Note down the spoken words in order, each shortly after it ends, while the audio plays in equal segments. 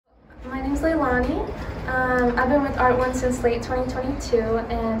name's Leilani. I've been with ArtWalk since late 2022,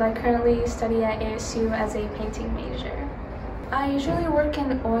 and I currently study at ASU as a painting major. I usually work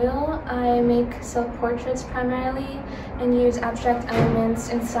in oil. I make self-portraits primarily and use abstract elements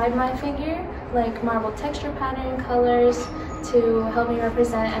inside my figure, like marble texture pattern, colors, to help me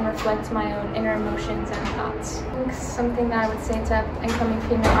represent and reflect my own inner emotions and thoughts. I think something that I would say to incoming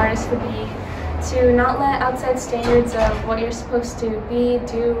female artists would be to not let outside standards of what you're supposed to be,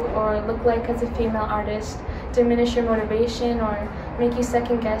 do, or look like as a female artist diminish your motivation or make you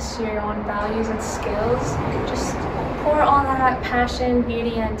second guess your own values and skills. Just pour all that passion,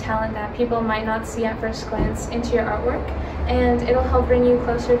 beauty, and talent that people might not see at first glance into your artwork, and it'll help bring you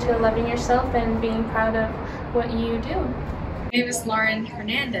closer to loving yourself and being proud of what you do. My name is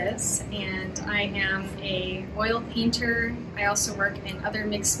Hernandez, and I am an oil painter. I also work in other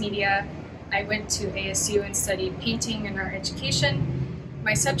mixed media. I went to ASU and studied painting and art education.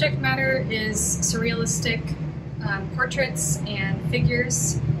 My subject matter is surrealistic portraits and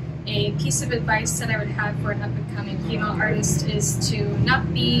figures. A piece of advice that I would have for an up-and-coming female artist is to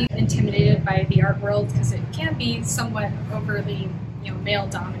not be intimidated by the art world, because it can be somewhat overly,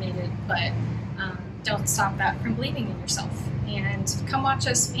 male-dominated, but don't stop that from believing in yourself. And come watch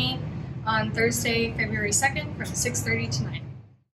us paint on Thursday, February 2nd from 6:30 to 9.